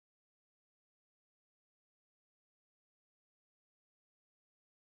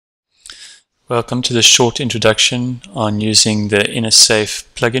Welcome to this short introduction on using the InaSAFE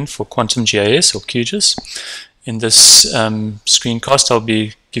plugin for Quantum GIS or QGIS. In this screencast, I'll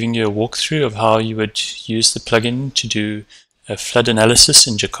be giving you a walkthrough of how you would use the plugin to do a flood analysis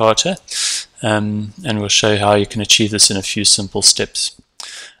in Jakarta, and we'll show you how you can achieve this in a few simple steps.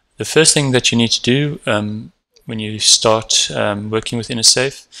 The first thing that you need to do when you start working with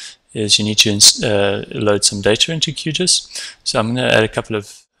InaSAFE is you need to load some data into QGIS. So I'm going to add a couple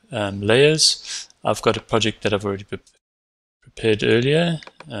of layers. I've got a project that I've already prepared earlier,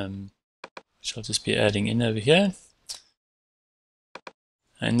 which I'll just be adding in over here.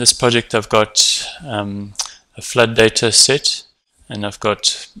 In this project I've got a flood data set and I've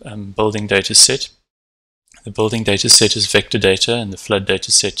got building data set. The building data set is vector data and the flood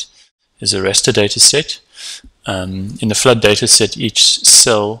data set is a raster data set. In the flood data set, each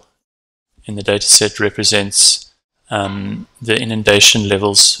cell in the data set represents the inundation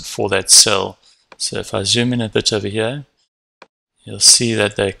levels for that cell. So if I zoom in a bit over here, you'll see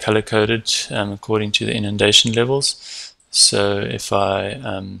that they're color-coded according to the inundation levels. So if I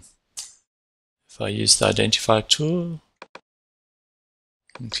use the identify tool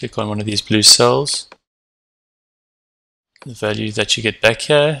and click on one of these blue cells, the value that you get back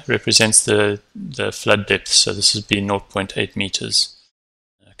here represents the flood depth. So this would be 0.8 meters.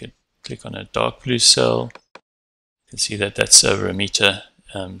 I could click on a dark blue cell. You can see that that's over a meter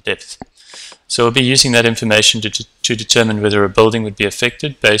depth. So we'll be using that information to determine whether a building would be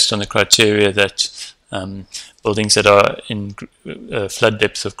affected based on the criteria that buildings that are in flood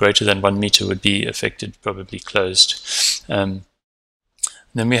depth of greater than 1 meter would be affected, probably closed. Then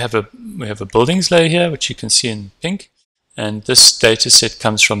we have a buildings layer here, which you can see in pink, and this data set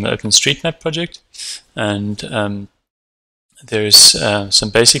comes from the OpenStreetMap project, and there is some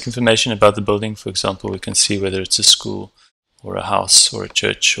basic information about the building. For example, we can see whether it's a school or a house or a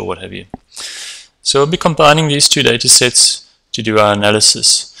church or what have you. So we'll be combining these two data sets to do our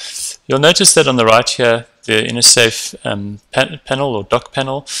analysis. You'll notice that on the right here, the InaSAFE panel or doc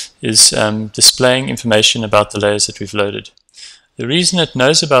panel is displaying information about the layers that we've loaded. The reason it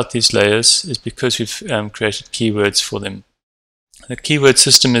knows about these layers is because we've created keywords for them. The keyword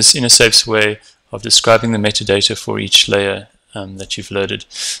system is InaSAFE's way of describing the metadata for each layer that you've loaded.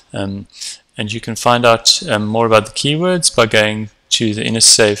 And you can find out more about the keywords by going to the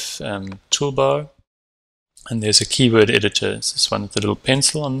InaSAFE toolbar, and there's a keyword editor. It's this one with the little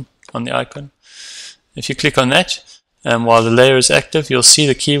pencil on the icon. If you click on that, while the layer is active, you'll see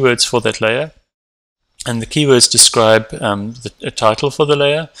the keywords for that layer, and the keywords describe a title for the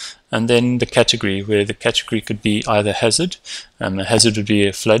layer, and then the category, where the category could be either hazard. A hazard would be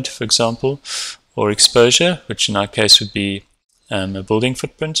a flood, for example, or exposure, which in our case would be a building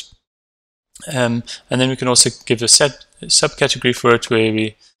footprint. And then we can also give a subcategory for it where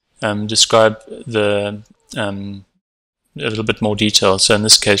we describe a little bit more detail. So in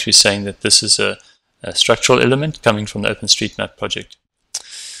this case, we're saying that this is a structural element coming from the OpenStreetMap project.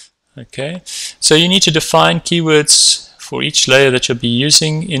 Okay, so you need to define keywords for each layer that you'll be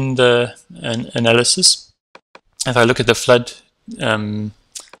using in the analysis. If I look at the flood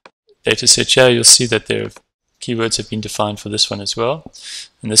data set here, you'll see that their keywords have been defined for this one as well.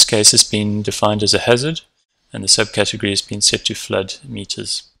 In this case, it's been defined as a hazard, and the subcategory has been set to flood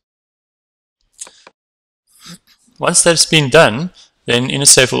meters. Once that's been done, then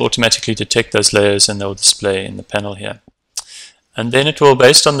InaSAFE will automatically detect those layers and they'll display in the panel here. And then it will,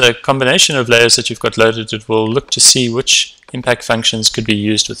 based on the combination of layers that you've got loaded, it will look to see which impact functions could be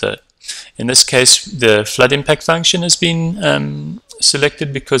used with it. In this case, the flood impact function has been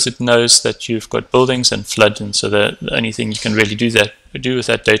selected because it knows that you've got buildings and flood, and so the only thing you can really do with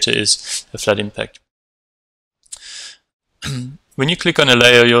that data is a flood impact. When you click on a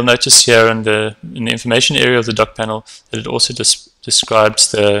layer, you'll notice here in the information area of the doc panel that it also describes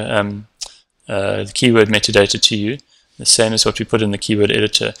the keyword metadata to you, the same as what we put in the keyword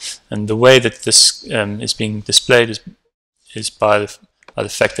editor. And the way that this is being displayed is by the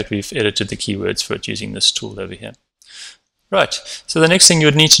fact that we've edited the keywords for it using this tool over here. Right, so the next thing you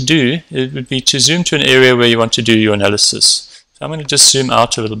would need to do, it would be to zoom to an area where you want to do your analysis. So I'm going to just zoom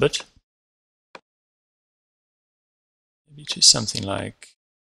out a little bit. Maybe to something like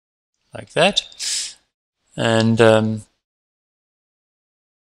that. And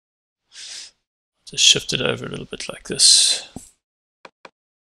just shift it over a little bit like this.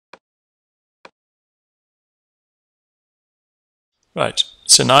 Right,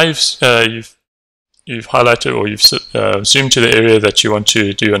 so now you've highlighted, or you've zoomed to the area that you want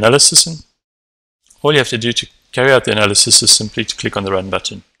to do analysis in. All you have to do to carry out the analysis is simply to click on the Run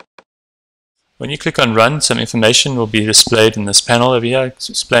button. When you click on Run, some information will be displayed in this panel over here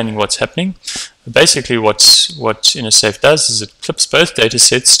explaining what's happening. Basically what InaSafe does is it clips both data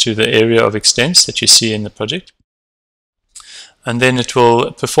sets to the area of extents that you see in the project, and then it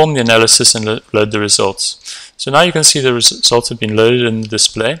will perform the analysis and load the results. So now you can see the results have been loaded in the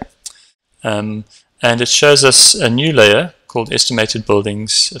display, and it shows us a new layer called Estimated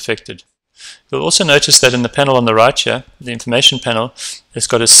Buildings Affected. You'll also notice that in the panel on the right here, the information panel, it's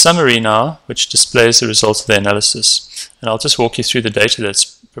got a summary now which displays the results of the analysis. And I'll just walk you through the data that's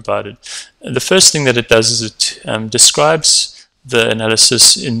provided. The first thing that it does is it describes the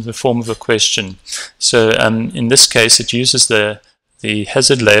analysis in the form of a question. So in this case, it uses the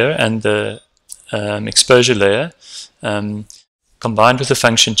hazard layer and the exposure layer combined with a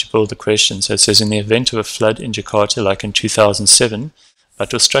function to build the question. So it says, in the event of a flood in Jakarta like in 2007,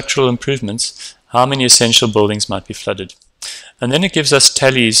 but with structural improvements, how many essential buildings might be flooded? And then it gives us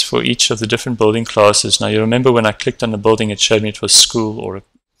tallies for each of the different building classes. Now you remember when I clicked on the building, it showed me it was school, or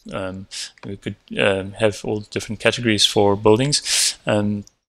we could have all different categories for buildings. And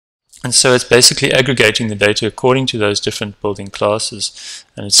so it's basically aggregating the data according to those different building classes.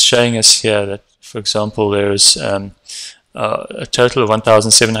 And it's showing us here that, for example, there is a total of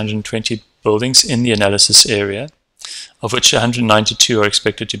 1,720 buildings in the analysis area, of which 192 are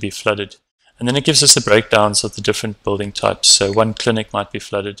expected to be flooded. And then it gives us the breakdowns of the different building types. So one clinic might be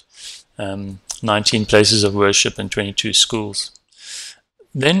flooded, 19 places of worship, and 22 schools.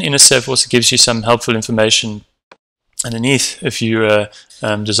 Then InaSafe also gives you some helpful information underneath if you're a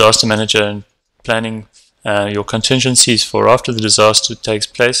disaster manager and planning your contingencies for after the disaster takes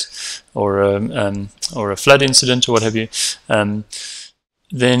place, or a flood incident or what have you.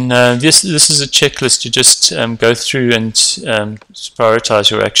 Then this is a checklist to just go through and prioritize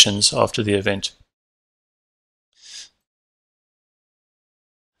your actions after the event.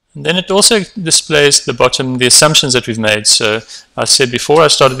 And then it also displays the bottom the assumptions that we've made. So I said before I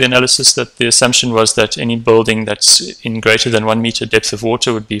started the analysis that the assumption was that any building that's in greater than 1 meter depth of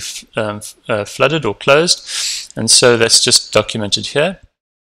water would be flooded or closed, and so that's just documented here.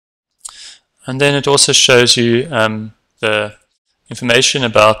 And then it also shows you the information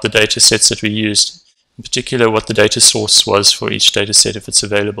about the data sets that we used, in particular what the data source was for each data set if it's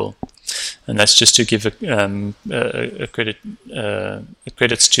available. And that's just to give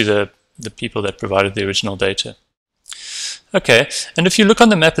credits to the people that provided the original data. Okay, and if you look on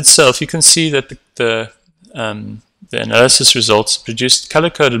the map itself, you can see that the analysis results produced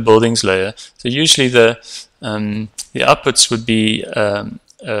color-coded buildings layer. So usually the outputs would be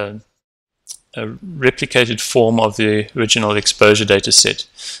a replicated form of the original exposure data set.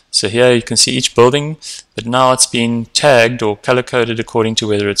 So here you can see each building, but now it's been tagged or color-coded according to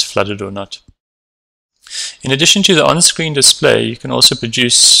whether it's flooded or not. In addition to the on-screen display, you can also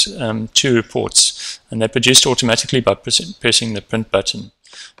produce 2 reports, and they're produced automatically by pressing the print button.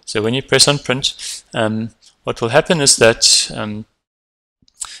 So when you press on print, what will happen is that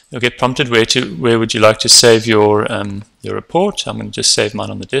you'll get prompted where would you like to save your report. I'm going to just save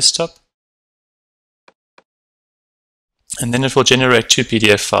mine on the desktop. And then it will generate 2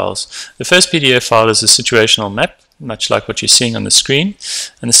 PDF files. The first PDF file is a situational map, much like what you're seeing on the screen.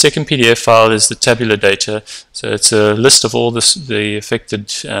 And the second PDF file is the tabular data. So it's a list of all the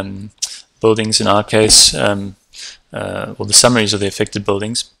affected buildings in our case, or the summaries of the affected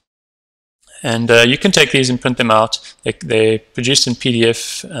buildings. And you can take these and print them out. They're produced in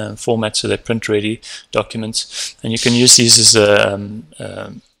PDF format, so they're print-ready documents. And you can use these as a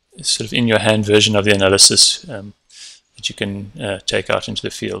sort of in-your-hand version of the analysis that you can take out into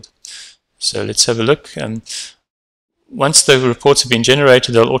the field. So let's have a look. Once the reports have been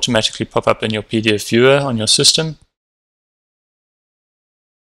generated, they'll automatically pop up in your PDF viewer on your system.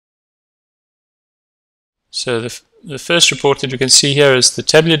 So the first report that you can see here is the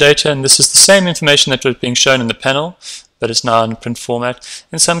tabular data, and this is the same information that was being shown in the panel, but it's now in print format.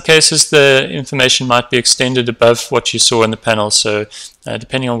 In some cases, the information might be extended above what you saw in the panel, so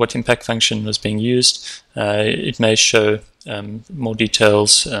depending on what impact function was being used, it may show more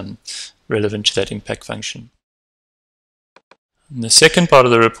details relevant to that impact function. And the second part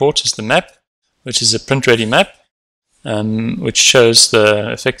of the report is the map, which is a print-ready map, which shows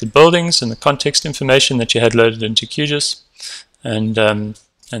the affected buildings and the context information that you had loaded into QGIS, and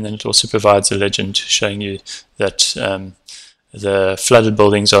then it also provides a legend showing you that the flooded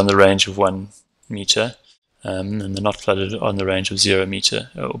buildings are in the range of 1 meter, and the not flooded on the range of 0 meter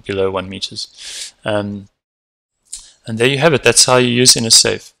or below 1 meters. And there you have it. That's how you use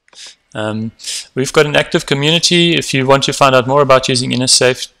InaSafe. We've got an active community. If you want to find out more about using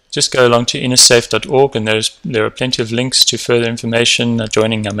InaSafe, just go along to inasafe.org, and there are plenty of links to further information,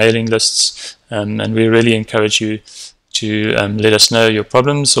 joining our mailing lists, and we really encourage you to let us know your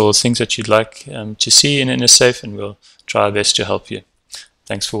problems or things that you'd like to see in InaSafe, and we'll try our best to help you.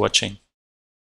 Thanks for watching.